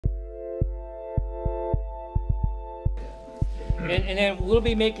And then we'll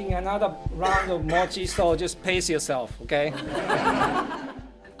be making another round of mochi, so just pace yourself, okay?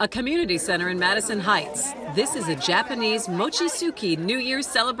 A community center in Madison Heights. This is a Japanese Mochitsuki New Year's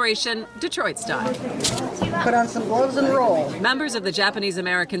celebration, Detroit style. Put on some gloves and roll. Members of the Japanese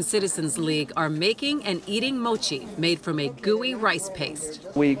American Citizens League are making and eating mochi made from a gooey rice paste.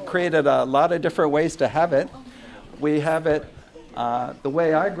 We created a lot of different ways to have it. We have it, the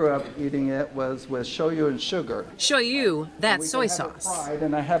way I grew up eating it was with shoyu and sugar. Shoyu, that's soy sauce.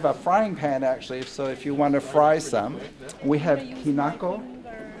 And I have a frying pan actually, so if you want to fry some. We have hinako,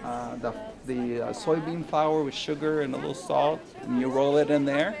 the soybean flour with sugar and a little salt, and you roll it in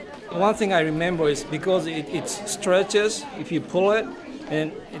there. One thing I remember is because it stretches if you pull it,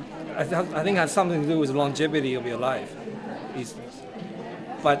 and I think it has something to do with the longevity of your life.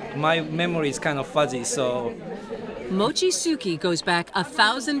 But my memory is kind of fuzzy, so. Mochitsuki goes back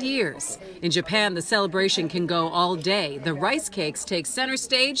 1,000 years. In Japan, the celebration can go all day. The rice cakes take center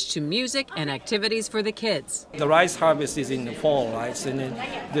stage to music and activities for the kids. The rice harvest is in the fall, right? And then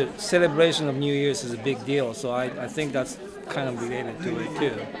the celebration of New Year's is a big deal, so I think that's kind of related to it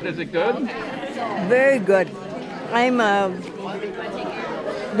too. Is it good? Very good. I'm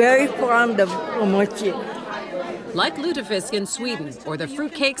very fond of mochi. Like lutefisk in Sweden or the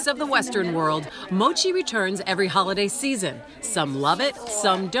fruitcakes of the Western world, mochi returns every holiday season. Some love it,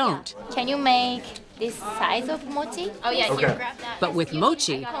 some don't. Can you make this size of mochi? Oh yeah, okay. Here, grab that. But with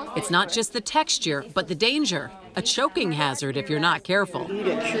mochi, it's not just the texture, but the danger. A choking hazard if you're not careful. Eat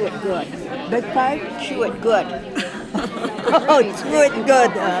it, chew it good. Big pipe, chew it good. Oh, chew it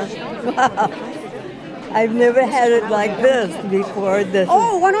good. Wow. I've never had it like this before.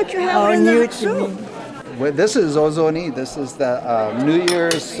 Why don't you have it in the soup? Well, this is ozoni. This is the New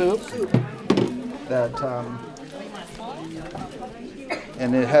Year's soup.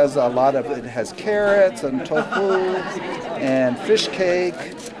 And it has it has carrots and tofu and fish cake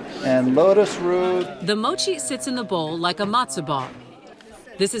and lotus root. The mochi sits in the bowl like a matzo ball.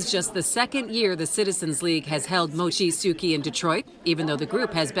 This is just the second year the Citizens League has held Mochitsuki in Detroit, even though the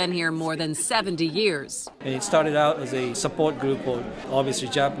group has been here more than 70 years. And it started out as a support group of obviously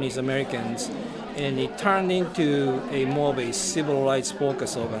Japanese Americans, and it turned into more of a civil rights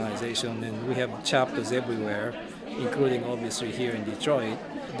focused organization, and we have chapters everywhere, including obviously here in Detroit.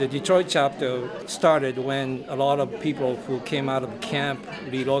 The Detroit chapter started when a lot of people who came out of camp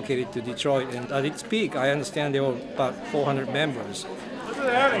relocated to Detroit, and at its peak, I understand there were about 400 members.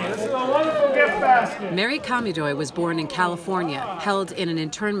 This is a wonderful gift basket. Mary Kamidoi was born in California, held in an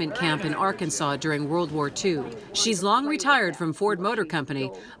internment camp in Arkansas during World War II. She's long retired from Ford Motor Company,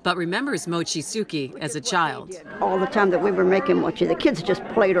 but remembers Mochitsuki as a child. All the time that we were making mochi, the kids just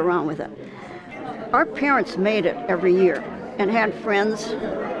played around with it. Our parents made it every year and had friends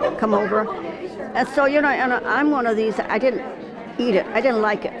come over. And so, and I'm one of these, I didn't eat it, I didn't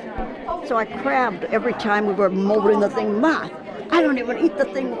like it. So I crabbed every time we were molding the thing. Ma, I don't even eat the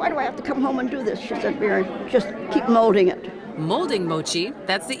thing. Why do I have to come home and do this? She said, Mary, just keep molding it. Molding mochi,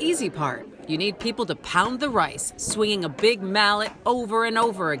 that's the easy part. You need people to pound the rice, swinging a big mallet over and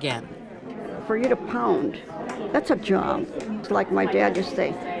over again. For you to pound, that's a job. It's like my dad used to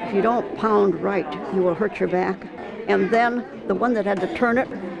say, if you don't pound right, you will hurt your back. And then the one that had to turn it,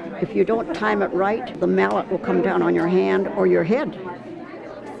 if you don't time it right, the mallet will come down on your hand or your head.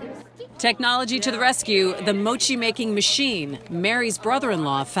 Technology to the rescue, the mochi-making machine. Mary's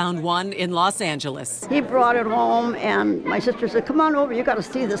brother-in-law found one in Los Angeles. He brought it home, and my sister said, come on over, you got to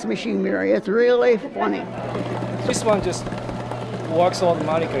see this machine, Mary. It's really funny. This one just works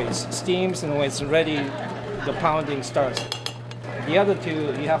automatically. It steams, and when it's ready, the pounding starts. The other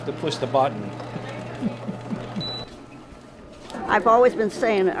two, you have to push the button. I've always been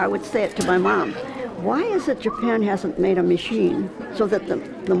saying it, I would say it to my mom. Why is it Japan hasn't made a machine so that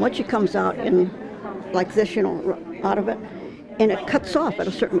the mochi comes out in like this, out of it, and it cuts off at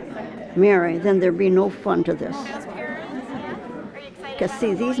a certain, Mary, then there'd be no fun to this. Because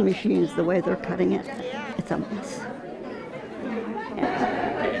see, these machines, the way they're cutting it, it's a mess.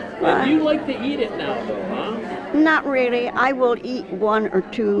 Well, you like to eat it now, though, huh? Not really. I will eat one or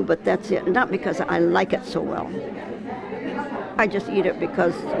two, but that's it. Not because I like it so well. I just eat it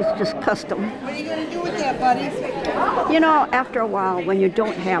because it's just custom. What are you going to do with that, buddy? After a while, when you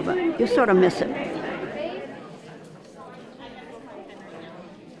don't have it, you sort of miss it.